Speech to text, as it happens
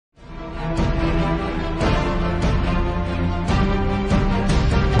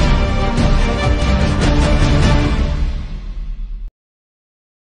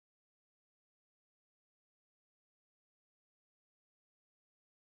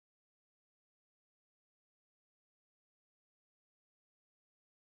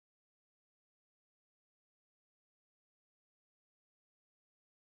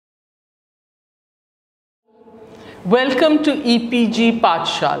Welcome to EPG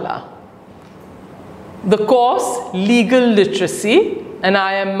Pathshala, the course Legal Literacy, and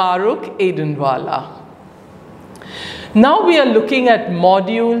I am Maruk Aidenwala. Now we are looking at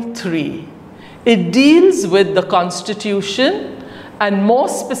Module 3. It deals with the Constitution and more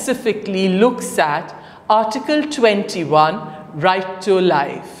specifically looks at Article 21, Right to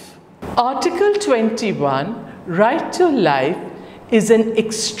Life. Article 21, Right to Life, is an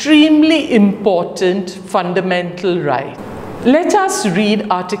extremely important fundamental right. Let us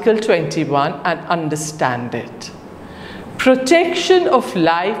read Article 21 and understand it. Protection of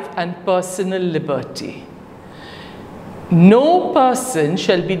life and personal liberty. No person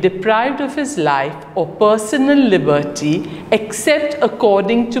shall be deprived of his life or personal liberty except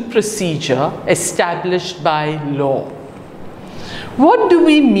according to procedure established by law. What do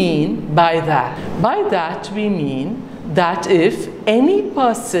we mean by that? By that we mean that if any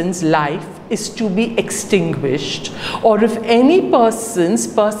person's life is to be extinguished, or if any person's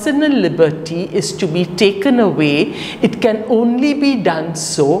personal liberty is to be taken away, it can only be done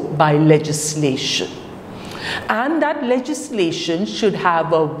so by legislation. And that legislation should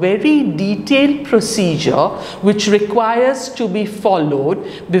have a very detailed procedure which requires to be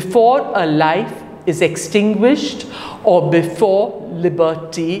followed before a life is extinguished or before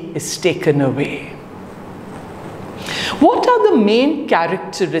liberty is taken away. What are the main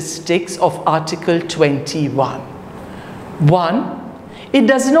characteristics of Article 21? 1. It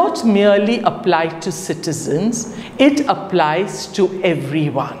does not merely apply to citizens, it applies to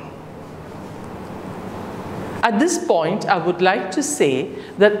everyone. At this point, I would like to say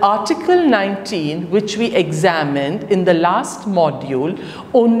that Article 19, which we examined in the last module,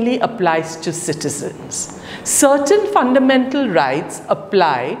 only applies to citizens. Certain fundamental rights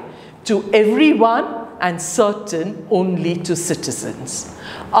apply to everyone and certain only to citizens.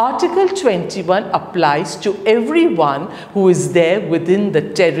 Article 21 applies to everyone who is there within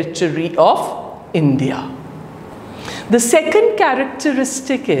the territory of India. The second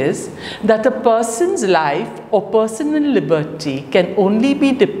characteristic is that a person's life or personal liberty can only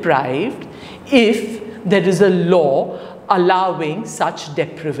be deprived if there is a law allowing such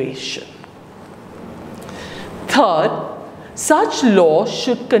deprivation. Third, such law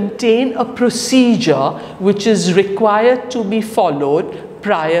should contain a procedure which is required to be followed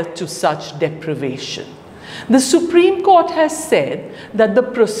prior to such deprivation. The Supreme Court has said that the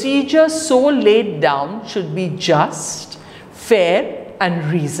procedure so laid down should be just, fair, and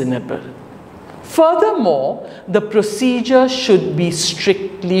reasonable. Furthermore, the procedure should be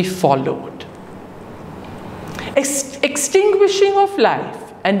strictly followed. Extinguishing of life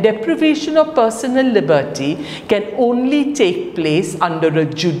and deprivation of personal liberty can only take place under a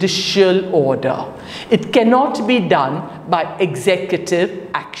judicial order. It cannot be done by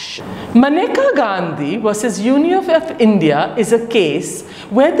executive action. Maneka Gandhi versus Union of India is a case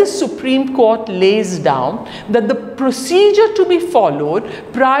where the Supreme Court lays down that the procedure to be followed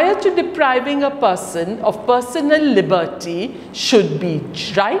prior to depriving a person of personal liberty should be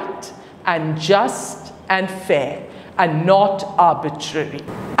right and just and fair, and not arbitrary.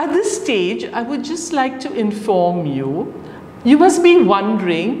 At this stage, I would just like to inform you, you must be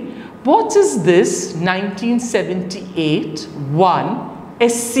wondering, what is this 1978 1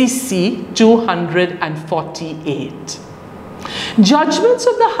 SCC 248? Judgments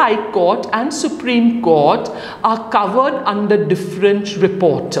of the High Court and Supreme Court are covered under different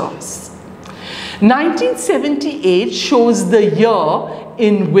reporters. 1978 shows the year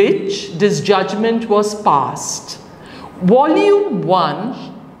in which this judgment was passed. Volume 1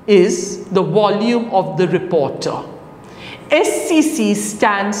 is the volume of the reporter. SCC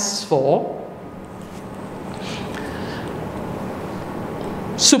stands for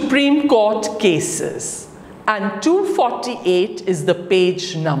Supreme Court Cases, and 248 is the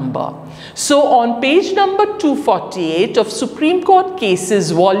page number. So on page number 248 of Supreme Court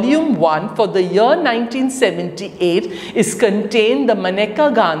Cases volume 1 for the year 1978 is contained the Maneka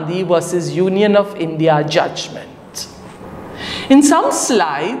Gandhi versus Union of India judgment. In some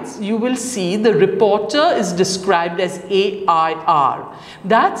slides, you will see the reporter is described as AIR.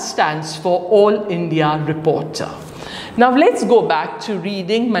 That stands for All India Reporter. Now let's go back to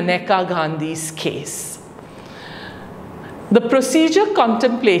reading Maneka Gandhi's case. The procedure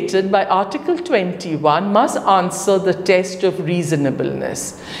contemplated by Article 21 must answer the test of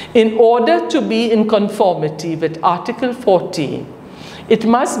reasonableness. In order to be in conformity with Article 14, it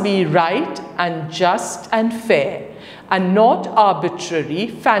must be right and just and fair, and not arbitrary,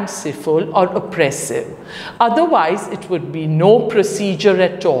 fanciful, or oppressive. Otherwise, it would be no procedure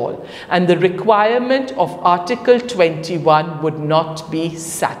at all, and the requirement of Article 21 would not be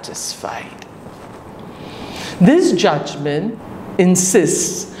satisfied. This judgment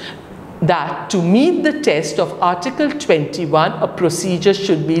insists that to meet the test of Article 21, a procedure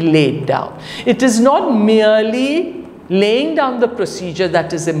should be laid down. It is not merely laying down the procedure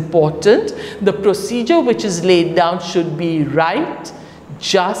that is important. The procedure which is laid down should be right,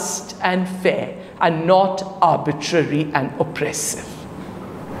 just and fair, and not arbitrary and oppressive.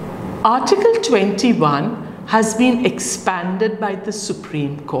 Article 21 has been expanded by the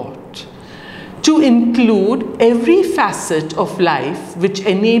Supreme Court to include every facet of life which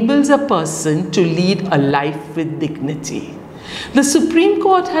enables a person to lead a life with dignity. The Supreme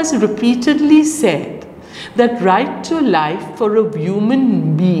Court has repeatedly said that right to life for a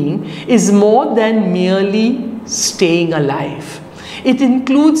human being is more than merely staying alive. It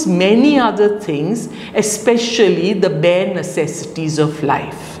includes many other things, especially the bare necessities of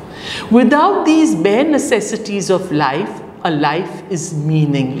life. Without these bare necessities of life, a life is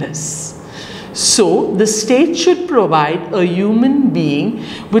meaningless. So, the state should provide a human being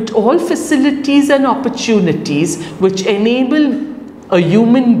with all facilities and opportunities which enable a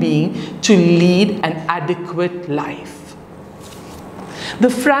human being to lead an adequate life. The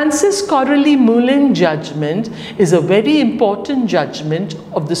Francis Corelli-Moulin judgment is a very important judgment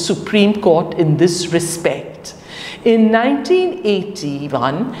of the Supreme Court in this respect. In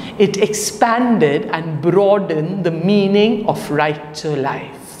 1981, it expanded and broadened the meaning of right to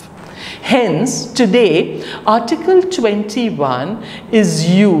life. Hence, today, Article 21 is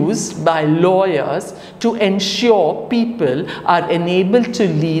used by lawyers to ensure people are enabled to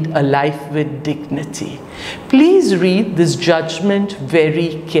lead a life with dignity. Please read this judgment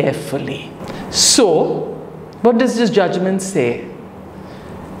very carefully. So, what does this judgment say?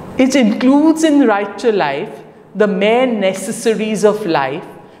 It includes in right to life the mere necessaries of life,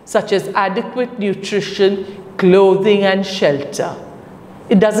 such as adequate nutrition, clothing, and shelter.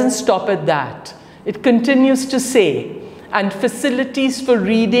 It doesn't stop at that. It continues to say, and facilities for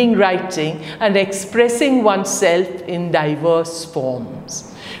reading, writing, and expressing oneself in diverse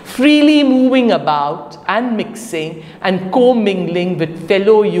forms. Freely moving about and mixing and co-mingling with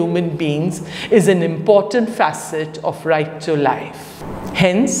fellow human beings is an important facet of right to life.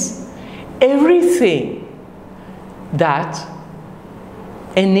 Hence, everything that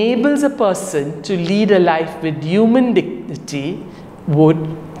enables a person to lead a life with human dignity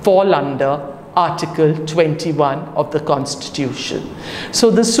would fall under Article 21 of the Constitution.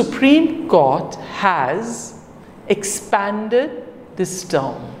 So the Supreme Court has expanded this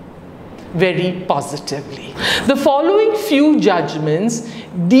term very positively. The following few judgments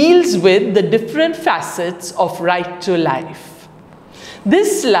deals with the different facets of right to life.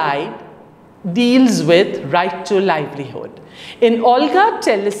 This slide deals with right to livelihood. In Olga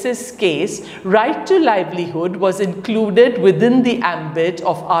Teles's case, right to livelihood was included within the ambit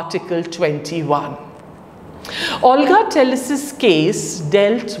of Article 21. Olga Teles's case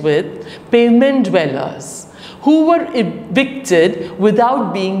dealt with pavement dwellers who were evicted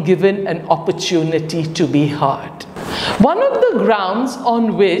without being given an opportunity to be heard. One of the grounds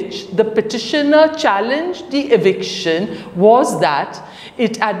on which the petitioner challenged the eviction was that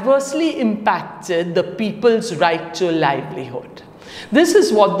it adversely impacted the people's right to livelihood. This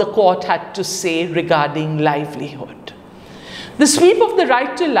is what the court had to say regarding livelihood. The sweep of the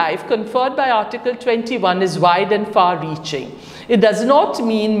right to life conferred by Article 21 is wide and far-reaching. It does not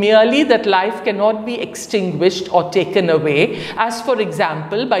mean merely that life cannot be extinguished or taken away, as for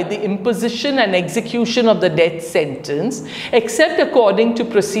example by the imposition and execution of the death sentence, except according to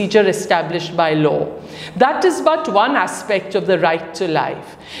procedure established by law. That is but one aspect of the right to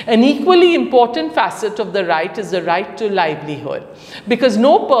life. An equally important facet of the right is the right to livelihood, because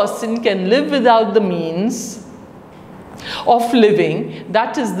no person can live without the means of living,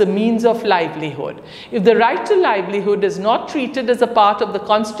 that is the means of livelihood. If the right to livelihood is not treated as a part of the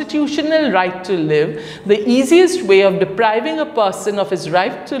constitutional right to live, the easiest way of depriving a person of his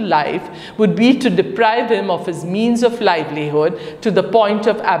right to life would be to deprive him of his means of livelihood to the point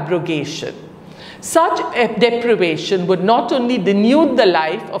of abrogation. Such deprivation would not only denude the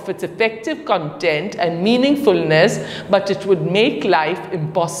life of its effective content and meaningfulness, but it would make life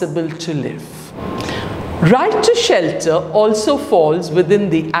impossible to live. Right to shelter also falls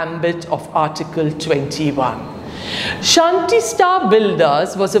within the ambit of Article 21. Shanti Star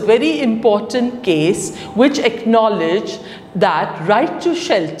Builders was a very important case which acknowledged that right to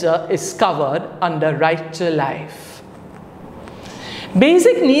shelter is covered under right to life.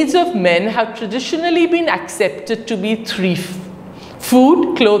 Basic needs of men have traditionally been accepted to be three.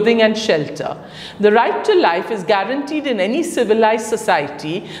 Food, clothing and shelter. The right to life is guaranteed in any civilized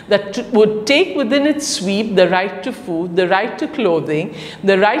society that would take within its sweep the right to food, the right to clothing,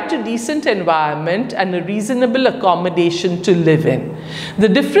 the right to decent environment and a reasonable accommodation to live in. The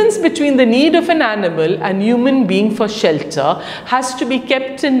difference between the need of an animal and human being for shelter has to be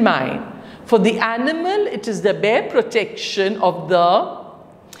kept in mind. For the animal, it is the bare protection of the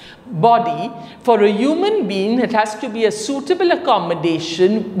body. For a human being, it has to be a suitable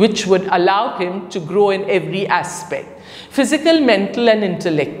accommodation which would allow him to grow in every aspect, physical, mental and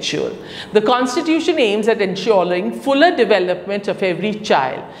intellectual. The Constitution aims at ensuring fuller development of every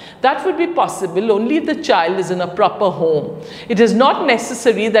child. That would be possible only if the child is in a proper home. It is not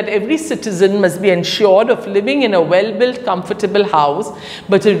necessary that every citizen must be ensured of living in a well-built, comfortable house,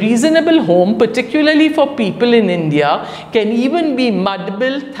 but a reasonable home, particularly for people in India, can even be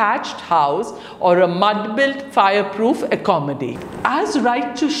mud-built thatched house or a mud-built fireproof accommodation. As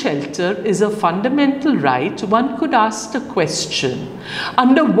right to shelter is a fundamental right, one could ask the question,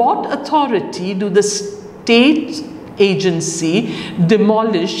 under what authority do the state agency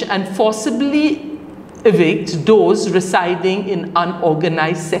demolish and forcibly evict those residing in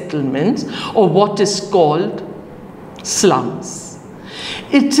unorganized settlements or what is called slums?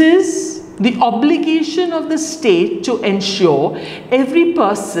 It is the obligation of the state to ensure every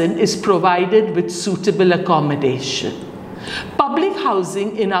person is provided with suitable accommodation. Public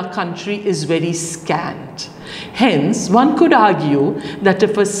housing in our country is very scant. Hence, one could argue that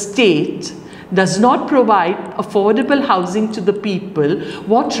if a state does not provide affordable housing to the people,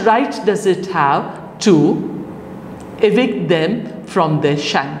 what right does it have to evict them from their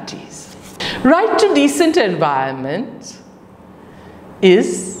shanties? Right to decent environment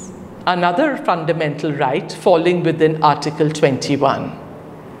is another fundamental right falling within Article 21.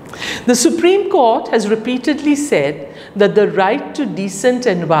 The Supreme Court has repeatedly said that the right to decent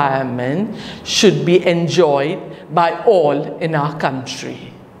environment should be enjoyed by all in our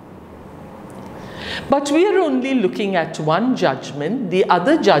country. But we are only looking at one judgment. The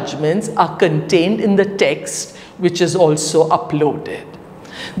other judgments are contained in the text, which is also uploaded.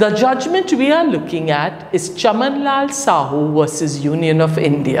 The judgment we are looking at is Chamanlal Sahu versus Union of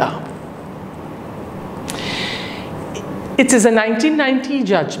India. It is a 1990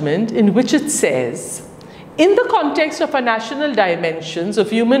 judgment in which it says, in the context of our national dimensions of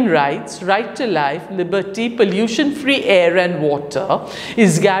human rights, right to life, liberty, pollution-free air and water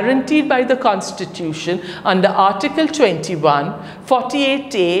is guaranteed by the Constitution under Article 21,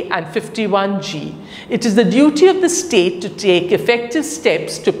 48A and 51G. It is the duty of the state to take effective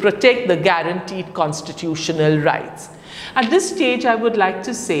steps to protect the guaranteed constitutional rights. At this stage, I would like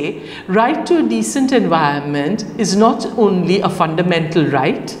to say, right to a decent environment is not only a fundamental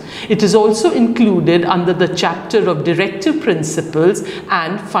right, it is also included under the chapter of directive principles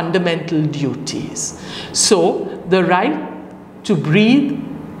and fundamental duties. So, the right to breathe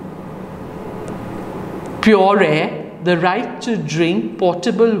pure air, the right to drink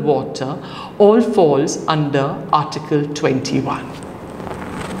potable water, all falls under Article 21.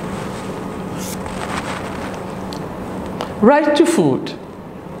 Right to food.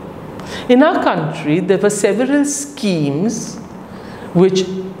 In our country, there were several schemes which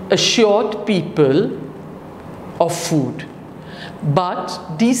assured people of food,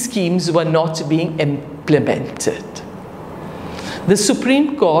 but these schemes were not being implemented. The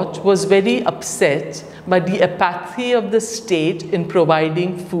Supreme Court was very upset by the apathy of the state in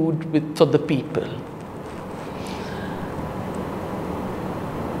providing food for the people.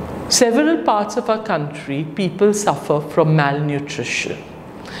 Several parts of our country, people suffer from malnutrition.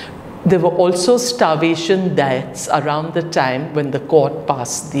 There were also starvation deaths around the time when the court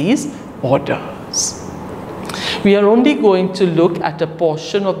passed these orders. We are only going to look at a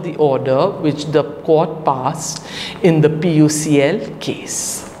portion of the order which the court passed in the PUCL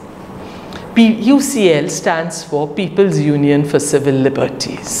case. PUCL stands for People's Union for Civil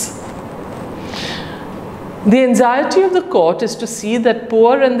Liberties. The anxiety of the court is to see that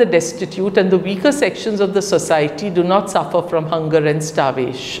poor and the destitute and the weaker sections of the society do not suffer from hunger and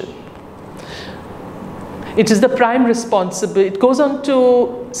starvation. It is the prime responsibility, it goes on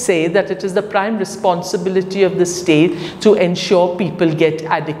to say that it is the prime responsibility of the state to ensure people get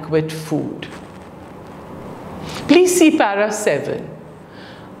adequate food. Please see para 7.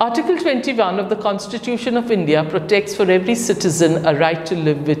 Article 21 of the Constitution of India protects for every citizen a right to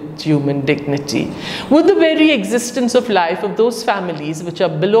live with human dignity. Would the very existence of life of those families which are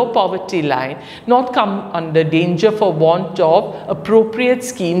below poverty line not come under danger for want of appropriate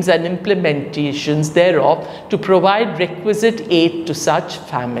schemes and implementations thereof to provide requisite aid to such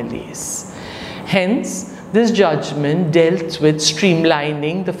families? Hence, This judgment dealt with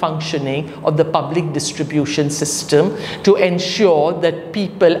streamlining the functioning of the public distribution system to ensure that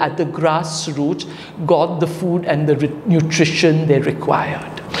people at the grassroots got the food and the nutrition they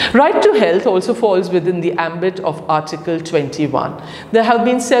required. Right to health also falls within the ambit of Article 21. There have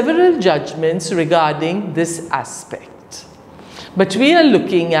been several judgments regarding this aspect. But we are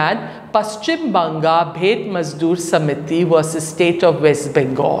looking at Paschim Banga Bhet Mazdoor Samiti versus State of West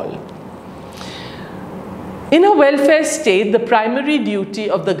Bengal. In a welfare state, the primary duty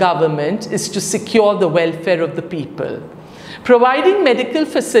of the government is to secure the welfare of the people. Providing medical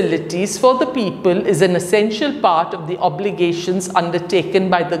facilities for the people is an essential part of the obligations undertaken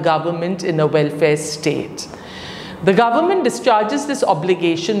by the government in a welfare state. The government discharges this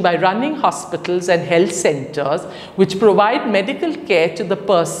obligation by running hospitals and health centers which provide medical care to the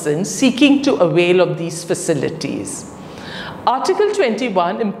person seeking to avail of these facilities. Article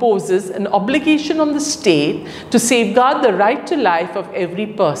 21 imposes an obligation on the state to safeguard the right to life of every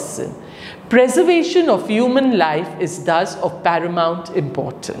person. Preservation of human life is thus of paramount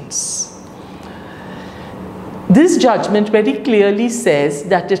importance. This judgment very clearly says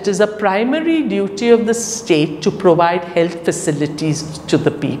that it is a primary duty of the state to provide health facilities to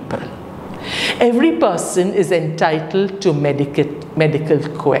the people. Every person is entitled to medical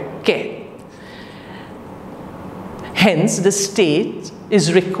care. Hence, the state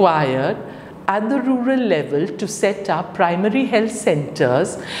is required at the rural level to set up primary health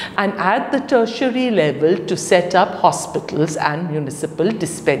centers and at the tertiary level to set up hospitals and municipal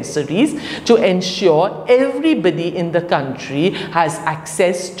dispensaries to ensure everybody in the country has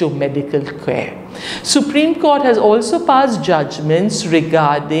access to medical care. Supreme Court has also passed judgments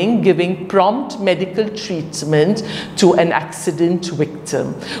regarding giving prompt medical treatment to an accident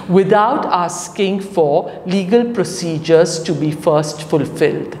victim without asking for legal procedures to be first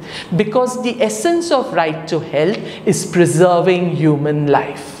fulfilled, because the essence of right to health is preserving human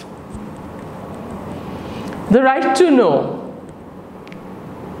life. The right to know.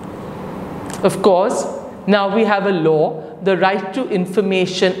 Of course, now we have a law, the Right to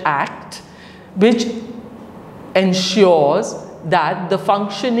Information Act, which ensures that the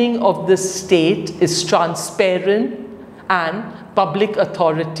functioning of the state is transparent and public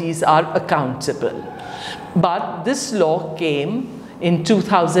authorities are accountable. But this law came in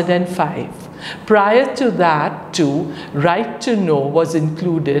 2005. Prior to that, too, right to know was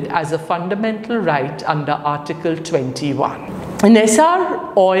included as a fundamental right under Article 21. In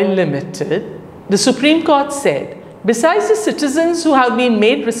SR Oil Limited, the Supreme Court said, besides the citizens who have been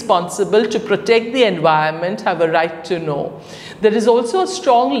made responsible to protect the environment have a right to know, there is also a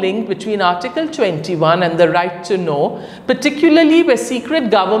strong link between Article 21 and the right to know, particularly where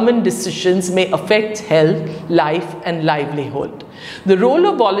secret government decisions may affect health, life, and livelihood. The role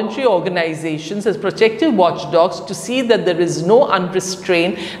of voluntary organizations as protective watchdogs to see that there is no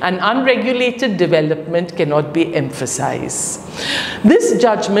unrestrained and unregulated development cannot be emphasized. This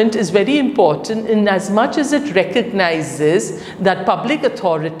judgment is very important in as much as it recognizes that public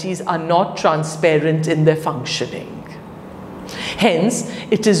authorities are not transparent in their functioning. Hence,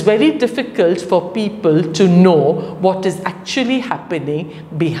 it is very difficult for people to know what is actually happening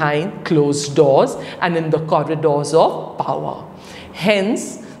behind closed doors and in the corridors of power.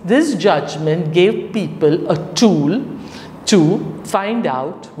 Hence, this judgment gave people a tool to find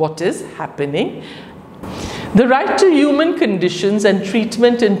out what is happening. The right to human conditions and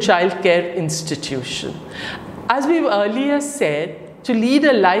treatment in childcare institution. As we've earlier said, to lead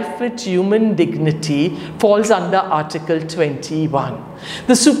a life with human dignity falls under Article 21.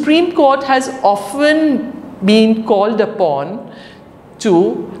 The Supreme Court has often been called upon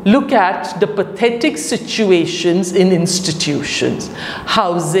to look at the pathetic situations in institutions,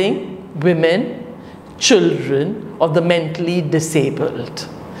 housing women, children, or the mentally disabled.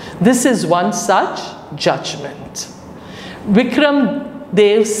 This is one such judgment. Vikram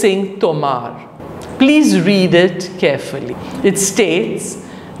Dev Singh Tomar. Please read it carefully. It states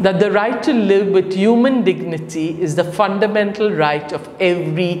that the right to live with human dignity is the fundamental right of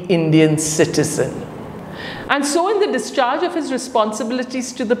every Indian citizen. And so in the discharge of his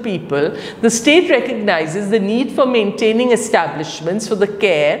responsibilities to the people, the state recognizes the need for maintaining establishments for the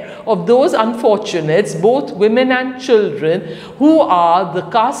care of those unfortunates, both women and children, who are the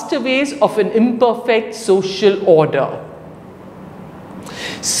castaways of an imperfect social order.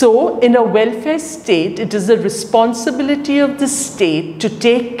 So, in a welfare state, it is the responsibility of the state to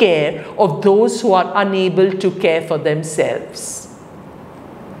take care of those who are unable to care for themselves.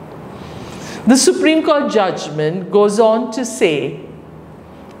 The Supreme Court judgment goes on to say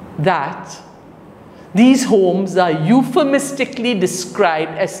that these homes are euphemistically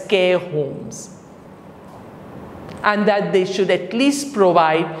described as care homes. and that they should at least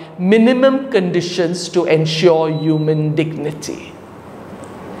provide minimum conditions to ensure human dignity.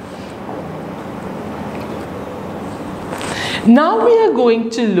 Now we are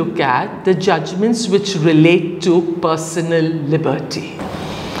going to look at the judgments which relate to personal liberty.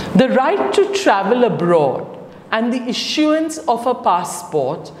 The right to travel abroad and the issuance of a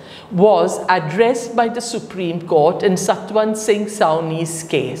passport was addressed by the Supreme Court in Satwant Singh Sauni's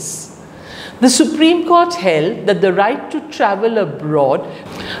case. The Supreme Court held that the right to travel abroad,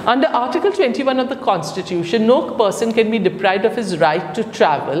 under Article 21 of the Constitution, no person can be deprived of his right to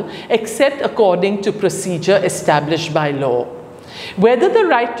travel except according to procedure established by law. Whether the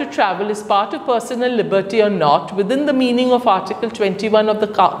right to travel is part of personal liberty or not, within the meaning of Article 21 of the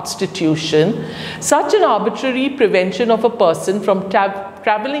Constitution, such an arbitrary prevention of a person from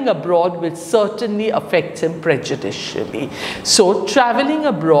traveling abroad will certainly affect him prejudicially. So, traveling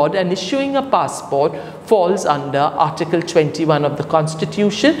abroad and issuing a passport falls under Article 21 of the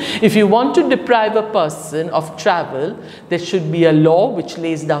Constitution. If you want to deprive a person of travel, there should be a law which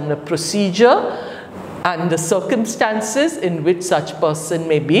lays down a procedure and the circumstances in which such person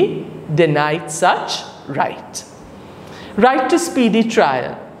may be denied such right. Right to speedy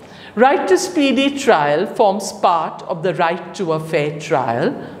trial. Right to speedy trial forms part of the right to a fair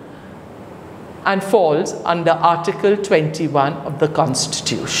trial and falls under Article 21 of the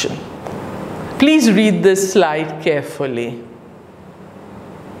Constitution. Please read this slide carefully.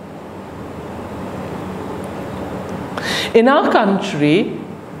 In our country,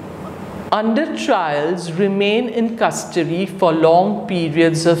 under trials remain in custody for long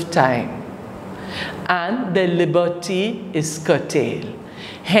periods of time and their liberty is curtailed.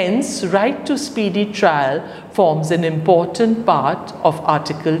 Hence, right to speedy trial forms an important part of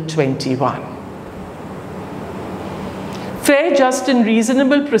Article 21. Fair, just and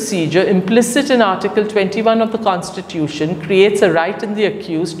reasonable procedure implicit in Article 21 of the Constitution creates a right in the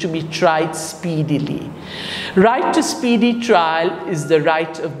accused to be tried speedily. Right to speedy trial is the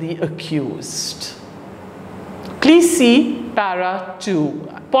right of the accused. Please see para 2,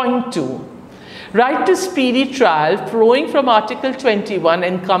 point 2. Right to speedy trial flowing from Article 21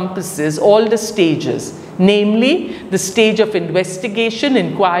 encompasses all the stages, namely the stage of investigation,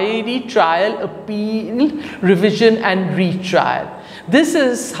 inquiry, trial, appeal, revision and retrial. This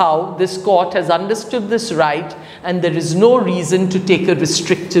is how this court has understood this right, and there is no reason to take a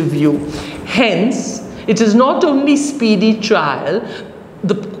restrictive view. Hence, it is not only speedy trial,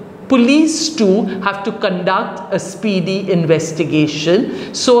 the police too have to conduct a speedy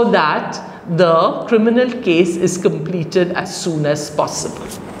investigation so that the criminal case is completed as soon as possible.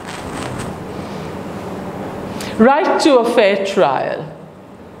 Right to a fair trial.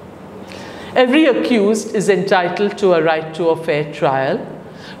 Every accused is entitled to a right to a fair trial,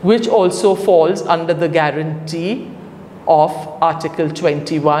 which also falls under the guarantee of Article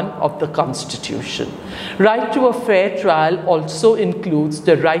 21 of the Constitution. Right to a fair trial also includes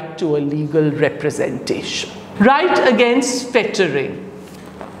the right to a legal representation. Right against fettering.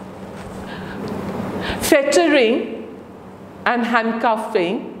 Fettering and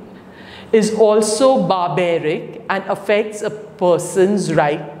handcuffing is also barbaric and affects a person's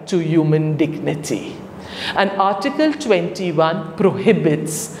right to human dignity. And Article 21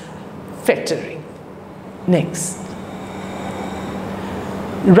 prohibits fettering. Next.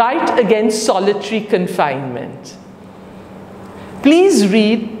 Right against solitary confinement. Please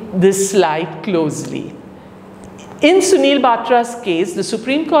read this slide closely. In Sunil Batra's case, the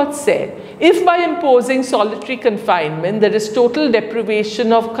Supreme Court said, if by imposing solitary confinement there is total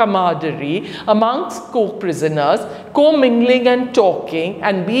deprivation of camaraderie amongst co-prisoners, co-mingling and talking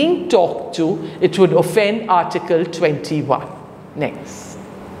and being talked to, it would offend Article 21. Next.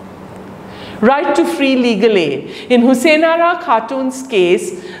 Right to free legal aid. In Husainara Khatun's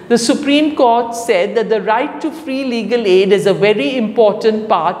case, the Supreme Court said that the right to free legal aid is a very important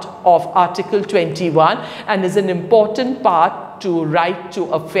part of Article 21 and is an important part to right to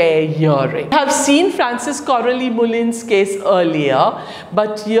a fair hearing. We have seen Francis Coralie Mullin's case earlier,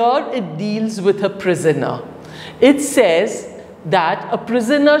 but here it deals with a prisoner. It says that a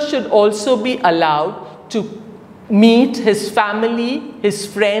prisoner should also be allowed to meet his family, his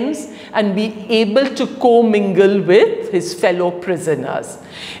friends, and be able to co-mingle with his fellow prisoners.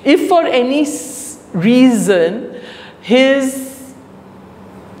 If for any reason his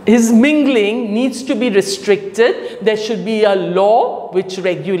mingling needs to be restricted, there should be a law which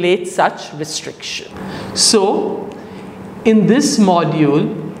regulates such restriction. So, in this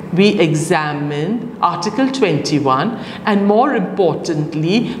module, we examine Article 21 and more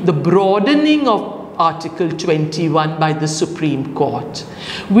importantly, the broadening of Article 21 by the Supreme Court.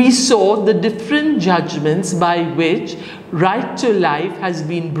 We saw the different judgments by which right to life has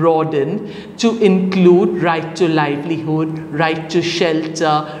been broadened to include right to livelihood, right to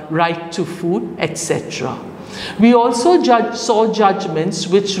shelter, right to food, etc. We also saw judgments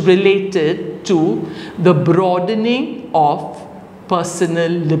which related to the broadening of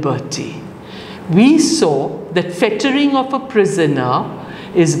personal liberty. We saw that fettering of a prisoner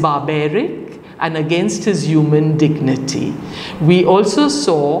is barbaric and against his human dignity. We also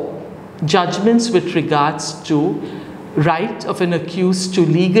saw judgments with regards to right of an accused to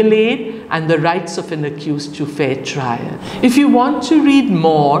legal aid and the rights of an accused to fair trial. If you want to read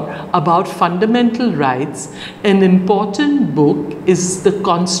more about fundamental rights, an important book is The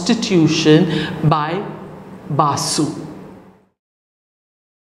Constitution by Basu.